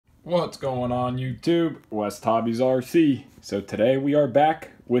What's going on YouTube? West Hobbies RC. So today we are back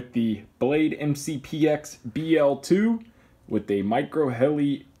with the Blade mCPX BL2 with a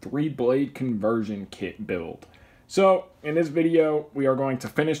MicroHeli 3-blade conversion kit build. So in this video we are going to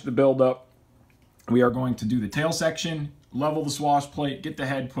finish the build up. We are going to do the tail section, level the swash plate, get the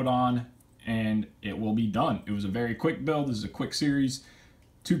head put on, and it will be done. It was a very quick build. This is a quick series,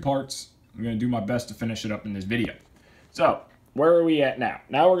 2 parts. I'm going to do my best to finish it up in this video. So where are we at now?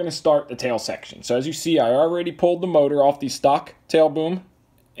 Now we're going to start the tail section. So as you see, I already pulled the motor off the stock tail boom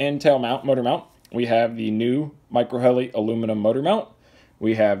and tail mount, motor mount. We have the new MicroHeli aluminum motor mount.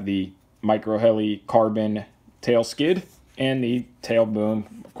 We have the MicroHeli carbon tail skid and the tail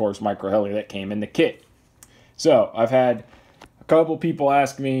boom, of course, MicroHeli that came in the kit. So I've had a couple people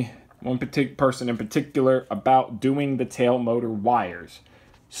ask me, one person in particular, about doing the tail motor wires.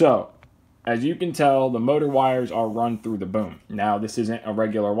 So as you can tell, the motor wires are run through the boom. Now, this isn't a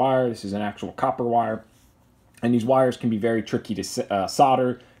regular wire. This is an actual copper wire. And these wires can be very tricky to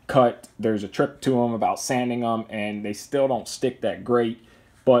solder, cut. There's a trick to them about sanding them, and they still don't stick that great.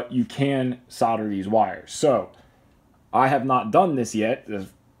 But you can solder these wires. So, I have not done this yet. This is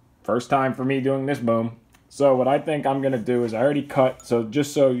the first time for me doing this boom. So, what I think I'm going to do is I already cut. So,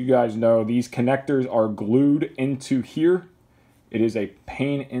 just so you guys know, these connectors are glued into here. It is a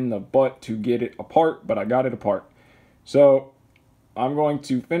pain in the butt to get it apart, but I got it apart. So I'm going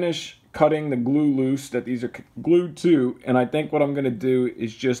to finish cutting the glue loose that these are glued to, and I think what I'm going to do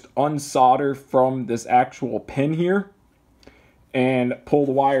is just unsolder from this actual pin here and pull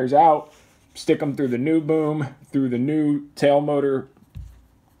the wires out, stick them through the new boom, through the new tail motor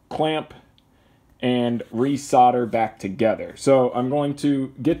clamp, and resolder back together. So I'm going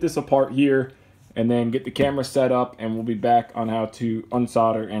to get this apart here and then get the camera set up, and we'll be back on how to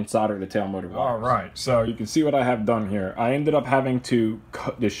unsolder and solder the tail motor wires. All right, so you can see what I have done here. I ended up having to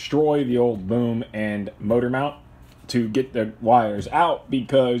destroy the old boom and motor mount to get the wires out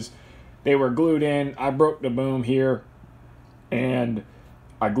because they were glued in. I broke the boom here, and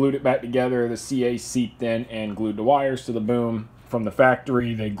I glued it back together. The CA seeped in and glued the wires to the boom. From the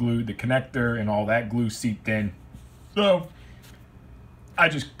factory, they glued the connector, and all that glue seeped in. So I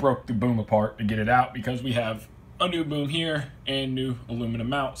just broke the boom apart to get it out because we have a new boom here and new aluminum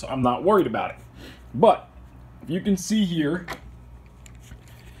mount, so I'm not worried about it. But you can see here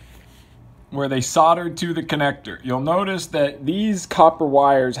where they soldered to the connector. You'll notice that these copper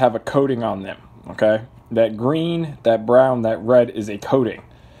wires have a coating on them, okay? That green, that brown, that red is a coating.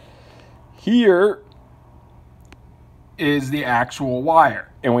 Here is the actual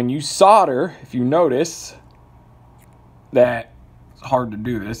wire. And when you solder, if you notice that, hard to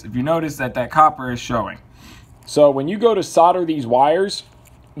do this, if you notice that that copper is showing. So when you go to solder these wires,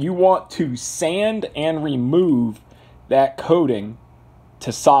 you want to sand and remove that coating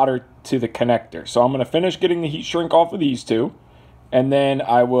to solder to the connector. So I'm going to finish getting the heat shrink off of these two, and then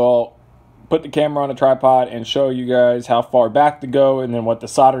I will put the camera on a tripod and show you guys how far back to go and then what to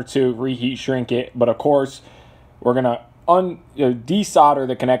solder to, reheat shrink it. But of course, we're going to desolder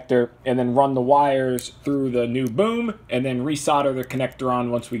the connector and then run the wires through the new boom and then resolder the connector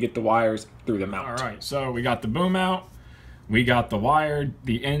on once we get the wires through the mount. All right, so we got the boom out, we got the wire,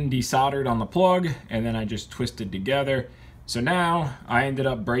 the end desoldered on the plug, and then I just twisted together. So now I ended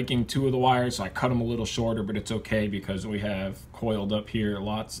up breaking 2 of the wires, so I cut them a little shorter, but it's okay because we have coiled up here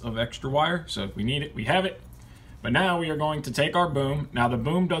lots of extra wire, so if we need it, we have it. But now we are going to take our boom. Now the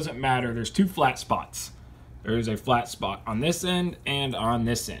boom doesn't matter, there's 2 flat spots. There is a flat spot on this end and on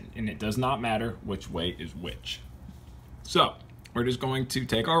this end, and it does not matter which way is which. So we're just going to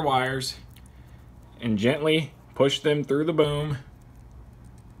take our wires and gently push them through the boom.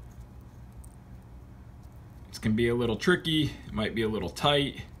 This can be a little tricky, it might be a little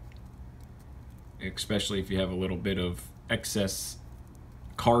tight, especially if you have a little bit of excess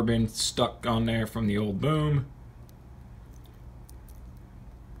carbon stuck on there from the old boom.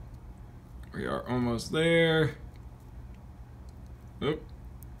 We are almost there. Oop.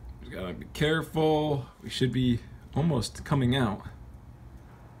 Just gotta be careful. We should be almost coming out.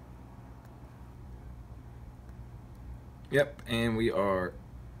 Yep, and we are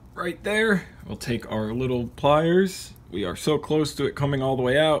right there. We'll take our little pliers. We are so close to it coming all the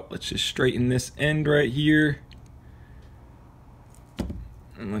way out. Let's just straighten this end right here.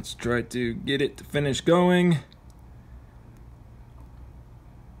 And let's try to get it to finish going.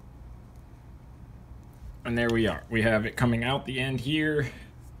 And there we are. We have it coming out the end here.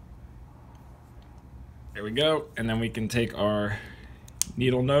 There we go. And then we can take our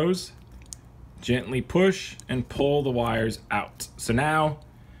needle nose, gently push and pull the wires out. So now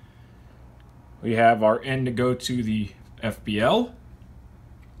we have our end to go to the FBL.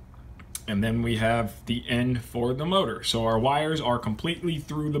 And then we have the end for the motor. So our wires are completely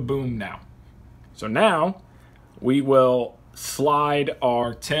through the boom now. So now we will slide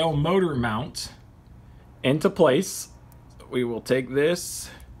our tail motor mount into place. We will take this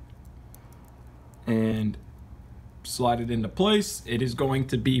and slide it into place. It is going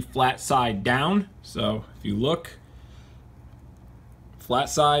to be flat side down. So if you look, flat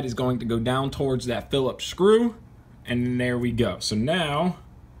side is going to go down towards that Phillips screw, and then there we go. So now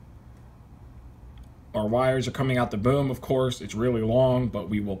our wires are coming out the boom. Of course, it's really long, but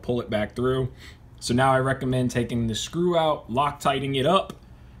we will pull it back through. So now I recommend taking the screw out, Loctiting it up,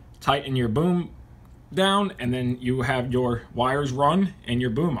 tighten your boom down, and then you have your wires run and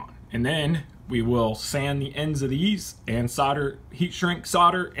your boom on. And then we will sand the ends of these and solder, heat shrink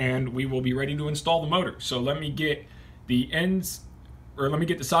solder, and we will be ready to install the motor. So let me get the ends, or let me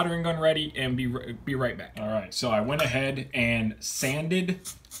get the soldering gun ready and be right back. All right, so I went ahead and sanded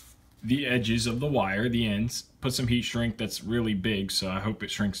the edges of the wire, the ends, put some heat shrink that's really big, so I hope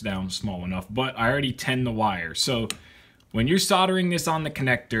it shrinks down small enough, but I already tinned the wire. So when you're soldering this on the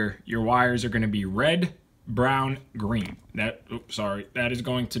connector, your wires are gonna be red, brown, green. That is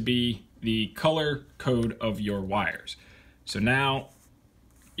going to be the color code of your wires. So now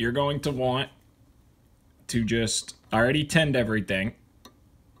you're going to want to just, I already tinned everything.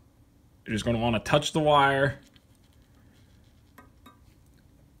 You're just gonna wanna touch the wire.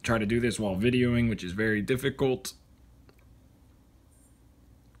 Try to do this while videoing, which is very difficult.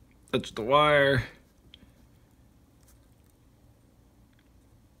 Touch the wire.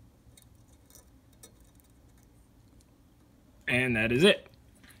 And that is it.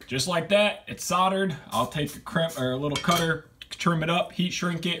 Just like that, it's soldered. I'll take a crimp or a little cutter, trim it up, heat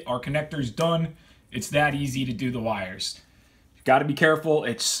shrink it. Our connector's done. It's that easy to do the wires. You've got to be careful.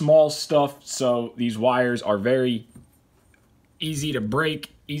 It's small stuff, so these wires are very easy to break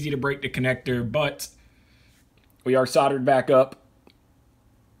the connector, but we are soldered back up.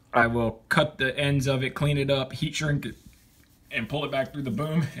 I will cut the ends of it, clean it up, heat shrink it, and pull it back through the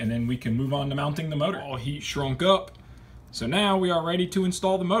boom, and then we can move on to mounting the motor. All heat shrunk up. So now we are ready to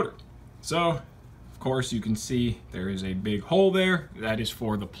install the motor. So, of course, you can see there is a big hole there. That is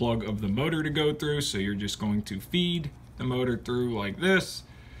for the plug of the motor to go through. So you're just going to feed the motor through like this.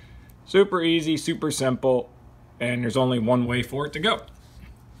 Super easy, super simple, and there's only one way for it to go.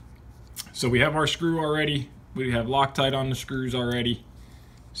 So we have our screw already. We have Loctite on the screws already.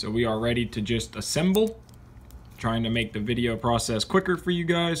 So we are ready to just assemble. Trying to make the video process quicker for you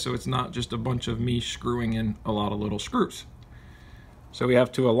guys, so it's not just a bunch of me screwing in a lot of little screws. So we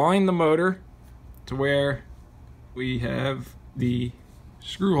have to align the motor to where we have the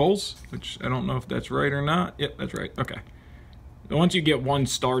screw holes, which I don't know if that's right or not. Yep, that's right. Okay. So once you get one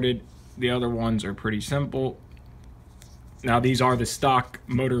started, the other ones are pretty simple. Now these are the stock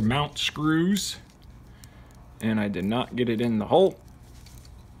motor mount screws, and I did not get it in the hole,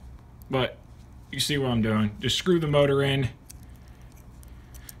 but you see what I'm doing. Just screw the motor in,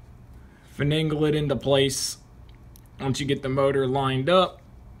 finagle it into place. Once you get the motor lined up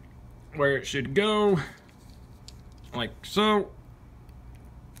where it should go, like so,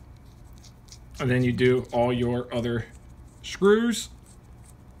 and then you do all your other screws.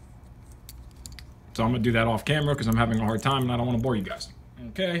 So I'm gonna do that off camera because I'm having a hard time and I don't want to bore you guys.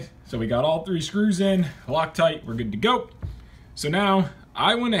 Okay, so we got all three screws in, Loctite, we're good to go. So now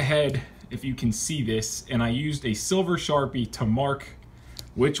I went ahead, if you can see this, and I used a silver Sharpie to mark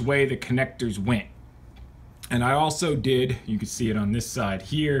which way the connectors went. And I also did, you can see it on this side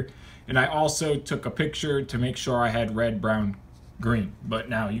here, and I also took a picture to make sure I had red, brown, green. But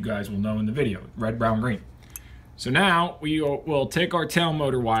now you guys will know in the video, red, brown, green. So now we will take our tail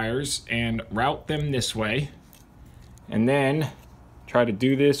motor wires and route them this way, and then try to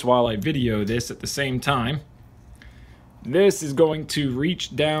do this while I video this at the same time. This is going to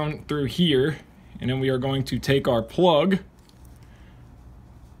reach down through here, and then we are going to take our plug.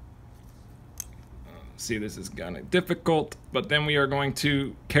 See, this is kind of difficult, but then we are going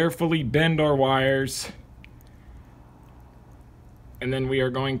to carefully bend our wires, and then we are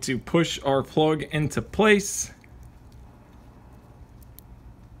going to push our plug into place.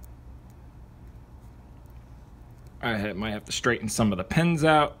 I might have to straighten some of the pins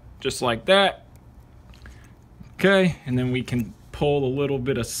out, just like that. Okay, and then we can pull a little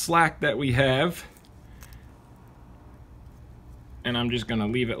bit of slack that we have. And I'm just gonna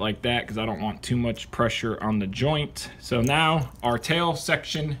leave it like that because I don't want too much pressure on the joint. So now our tail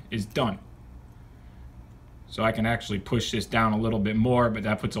section is done. So I can actually push this down a little bit more, but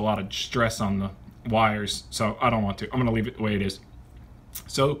that puts a lot of stress on the wires, so I don't want to. I'm gonna leave it the way it is.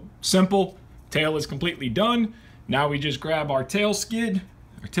 So simple, tail is completely done. Now we just grab our tail skid,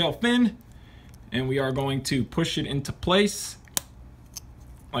 our tail fin, and we are going to push it into place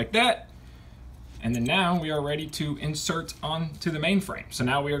like that. And then now we are ready to insert onto the mainframe. So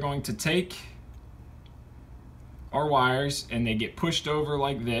now we are going to take our wires and they get pushed over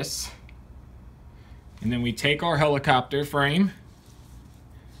like this. And then we take our helicopter frame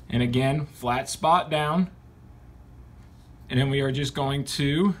and again, flat spot down. And then we are just going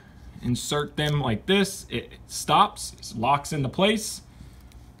to insert them like this. It stops, it locks into place.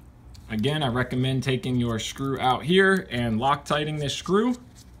 Again, I recommend taking your screw out here and Loctiting this screw.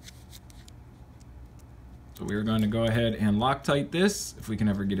 So we're going to go ahead and Loctite this, if we can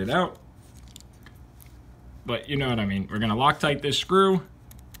ever get it out. But you know what I mean. We're going to Loctite this screw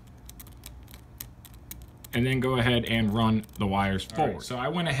and then go ahead and run the wires forward. Right, so I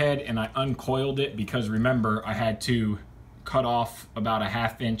went ahead and I uncoiled it because remember I had to cut off about a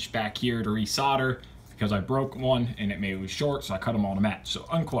 1/2 inch back here to resolder because I broke one and it was short, so I cut them all to match. So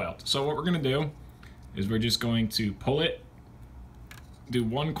uncoiled. So what we're going to do is we're just going to pull it, do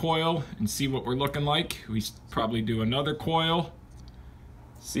one coil and see what we're looking like. We probably do another coil,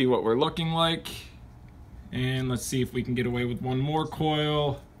 see what we're looking like, and let's see if we can get away with one more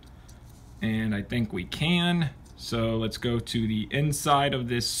coil, and I think we can. So let's go to the inside of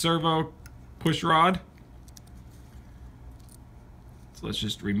this servo push rod. So let's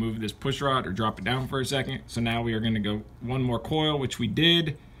just remove this push rod or drop it down for a second. So now we are going to go one more coil, which we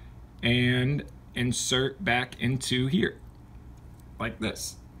did, and insert back into here like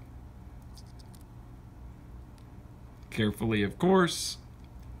this. Carefully, of course.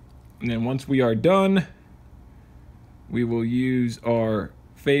 And then once we are done, we will use our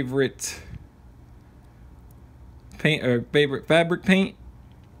favorite paint or favorite fabric paint.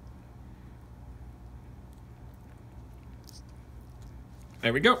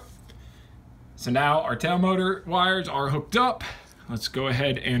 There we go. So now our tail motor wires are hooked up. Let's go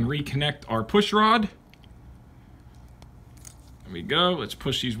ahead and reconnect our push rod. There we go. Let's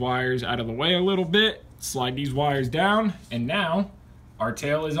push these wires out of the way a little bit, slide these wires down, and now our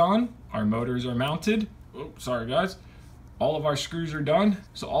tail is on, our motors are mounted. Oh, sorry guys. All of our screws are done.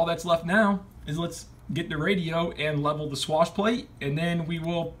 So all that's left now is let's get the radio and level the swash plate, and then we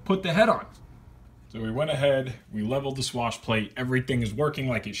will put the head on. So we went ahead, we leveled the swash plate, everything is working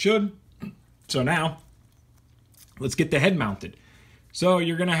like it should. So now, let's get the head mounted. So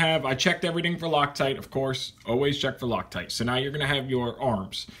you're gonna have, I checked everything for Loctite, of course, always check for Loctite. So now you're gonna have your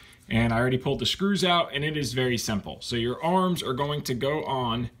arms, and I already pulled the screws out, and it is very simple. So your arms are going to go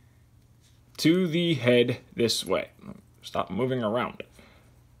on to the head this way. Stop moving around.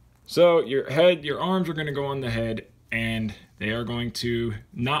 So your head, your arms are gonna go on the head, and they are going to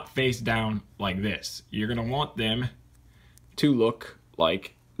not face down like this. You're gonna want them to look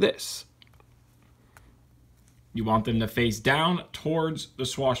like this. You want them to face down towards the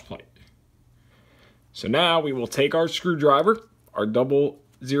swash plate. So now we will take our screwdriver, our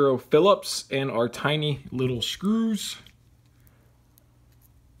 00 Phillips, and our tiny little screws.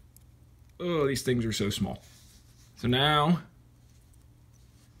 Oh, these things are so small. So now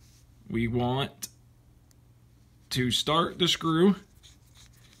we want to start the screw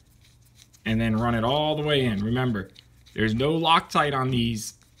and then run it all the way in. Remember, there's no Loctite on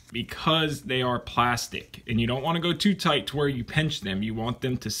these because they are plastic, and you don't want to go too tight to where you pinch them. You want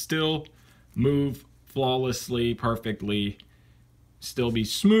them to still move flawlessly, perfectly, still be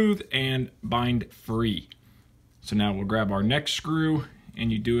smooth and bind free. So now we'll grab our next screw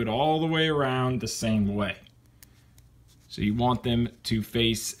and you do it all the way around the same way. So you want them to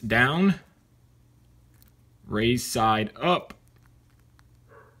face down, raise side up,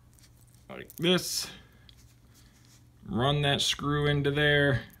 like this. Run that screw into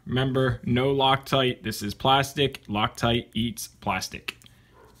there. Remember, no Loctite. This is plastic. Loctite eats plastic.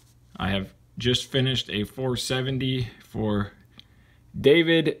 I have just finished a 470 for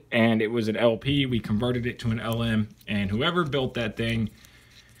David, and it was an LP. We converted it to an LM, and whoever built that thing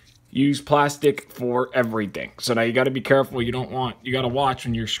used plastic for everything. So now you got to be careful. You don't want, you got to watch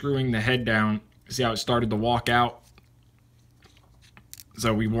when you're screwing the head down. See how it started to walk out?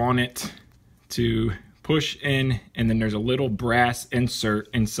 So we want it to push in, and then there's a little brass insert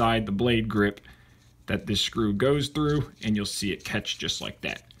inside the blade grip that this screw goes through, and you'll see it catch just like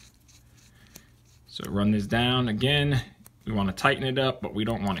that. So run this down again. We want to tighten it up, but we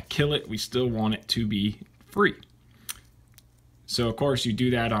don't want to kill it. We still want it to be free. So of course you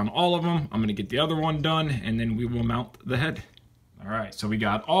do that on all of them. I'm going to get the other one done, and then we will mount the head. All right, so we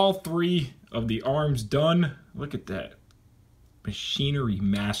got all 3 of the arms done. Look at that machinery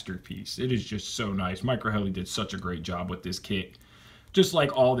masterpiece. It is just so nice. MicroHeli did such a great job with this kit. just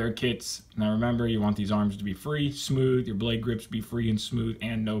like all their kits. Now remember, you want these arms to be free, smooth, your blade grips to be free and smooth,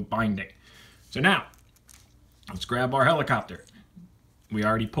 and no binding. So now, let's grab our helicopter. We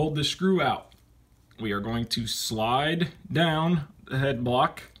already pulled the screw out. We are going to slide down the head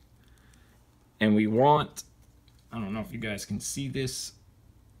block, and we want, I don't know if you guys can see this,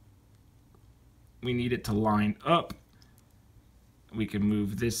 we need it to line up. We can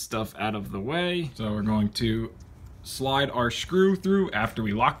move this stuff out of the way. So we're going to slide our screw through after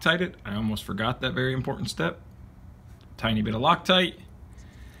we Loctite it. I almost forgot that very important step. Tiny bit of Loctite.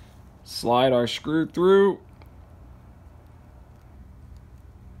 Slide our screw through.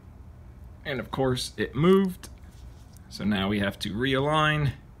 And of course it moved. So now we have to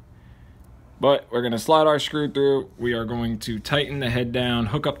realign. But we're going to slide our screw through. We are going to tighten the head down,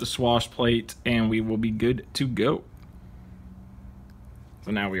 hook up the swash plate, and we will be good to go.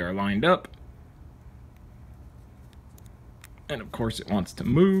 So now we are lined up. And of course it wants to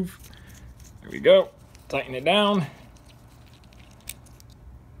move. There we go. Tighten it down.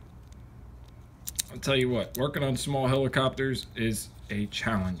 I'll tell you what, working on small helicopters is a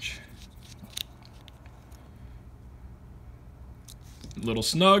challenge. A little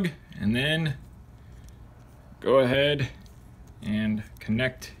snug, and then go ahead and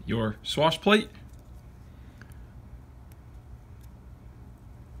connect your swash plate.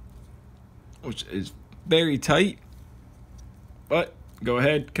 Which is very tight, but go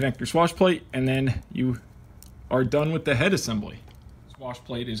ahead, connect your swash plate, and then you are done with the head assembly. Swash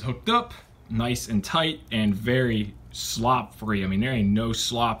plate is hooked up, nice and tight, and very slop free. I mean, there ain't no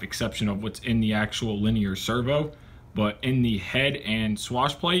slop exception of what's in the actual linear servo, but in the head and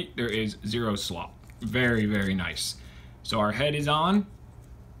swash plate, there is zero slop. Very, very nice. So our head is on.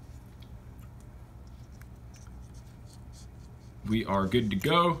 We are good to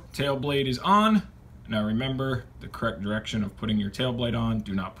go. Tail blade is on. Now remember the correct direction of putting your tail blade on.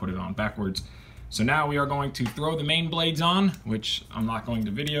 Do not put it on backwards. So now we are going to throw the main blades on, which I'm not going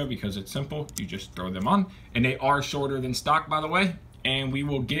to video because it's simple. You just throw them on. And they are shorter than stock, by the way. And we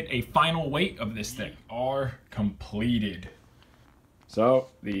will get a final weight of this thing. Are completed. So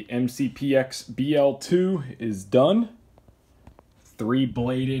the mCPX BL2 is done.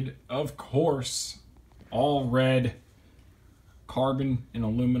 3-bladed, of course, all red. Carbon and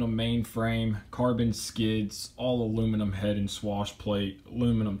aluminum mainframe, carbon skids, all aluminum head and swash plate,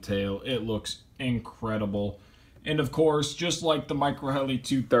 aluminum tail. It looks incredible. And of course, just like the MicroHeli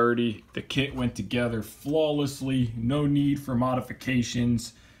 230, the kit went together flawlessly. No need for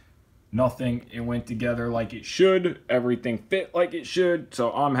modifications. Nothing. It went together like it should. Everything fit like it should.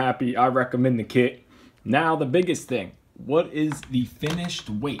 So I'm happy. I recommend the kit. Now the biggest thing. What is the finished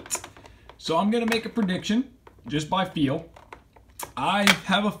weight? So I'm going to make a prediction just by feel. I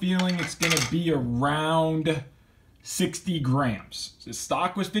have a feeling it's going to be around 60 grams. The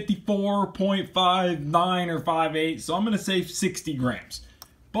stock was 54.59 or 58, so I'm going to say 60 grams.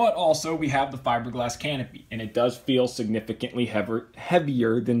 But also we have the fiberglass canopy, and it does feel significantly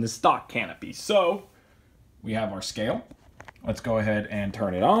heavier than the stock canopy. So we have our scale. Let's go ahead and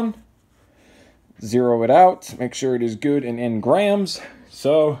turn it on. Zero it out. Make sure it is good and in grams.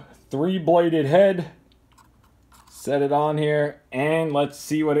 So 3-bladed head. Set it on here, and let's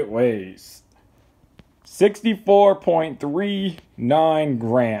see what it weighs. 64.39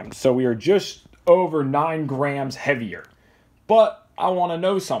 grams. So we are just over 9 grams heavier. But I want to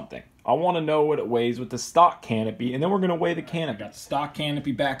know something. I want to know what it weighs with the stock canopy, and then we're going to weigh the canopy. Got the stock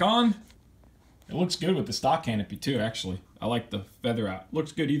canopy back on. It looks good with the stock canopy too, actually. I like the feather out.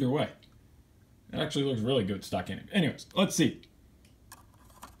 Looks good either way. It actually looks really good with stock canopy. Anyways, let's see.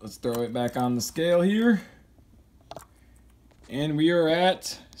 Let's throw it back on the scale here. And we are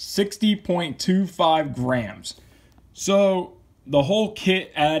at 60.25 grams. So the whole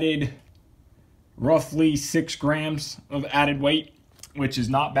kit added roughly 6 grams of added weight, which is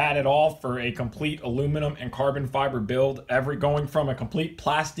not bad at all for a complete aluminum and carbon fiber build. Going from a complete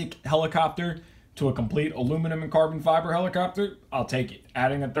plastic helicopter to a complete aluminum and carbon fiber helicopter, I'll take it.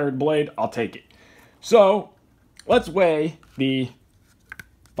 Adding a 3rd blade, I'll take it. So let's weigh the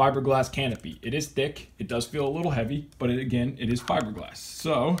fiberglass canopy. It is thick. It does feel a little heavy, but again, it is fiberglass.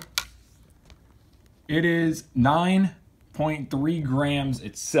 So it is 9.3 grams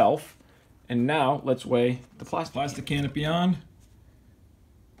itself. And now let's weigh the plastic canopy on.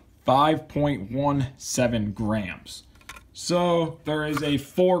 5.17 grams. So there is a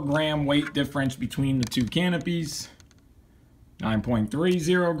 4-gram weight difference between the two canopies.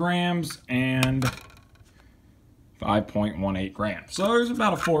 9.30 grams and 5.18 grams. So there's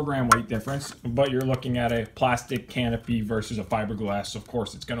about a 4-gram weight difference, but you're looking at a plastic canopy versus a fiberglass. Of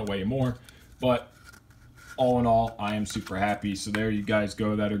course, it's going to weigh more, but all in all, I am super happy. So there you guys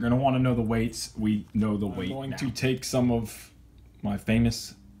go that are going to want to know the weights. We know the weight. I'm going to take some of my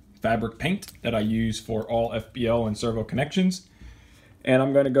famous fabric paint that I use for all FBL and servo connections. And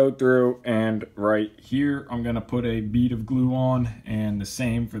I'm going to go through and right here, I'm going to put a bead of glue on, and the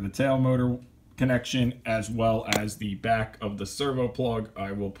same for the tail motor connection as well as the back of the servo plug.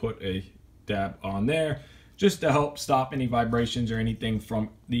 I will put a dab on there just to help stop any vibrations or anything from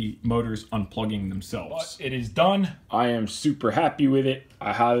the motors unplugging themselves. But it is done. I am super happy with it.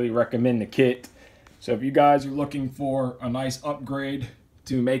 I highly recommend the kit. So if you guys are looking for a nice upgrade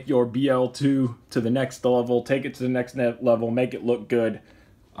to make your BL2 to the next level, take it to the next level, make it look good,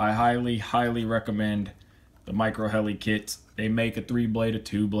 I highly recommend the MicroHeli kit. They make a 3-blade, a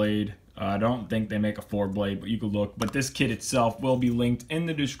 2-blade. I don't think they make a 4-blade, but you can look. But this kit itself will be linked in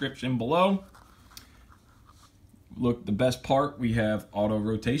the description below. Look, the best part, we have auto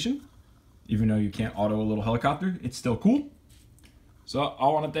rotation. Even though you can't auto a little helicopter, it's still cool. So I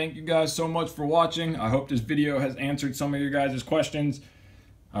want to thank you guys so much for watching. I hope this video has answered some of your guys' questions.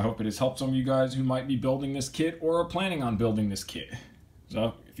 I hope it has helped some of you guys who might be building this kit or are planning on building this kit.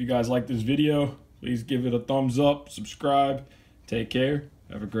 So if you guys like this video, please give it a thumbs up, subscribe, take care,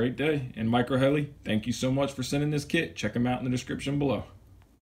 have a great day. And MicroHeli, thank you so much for sending this kit. Check them out in the description below.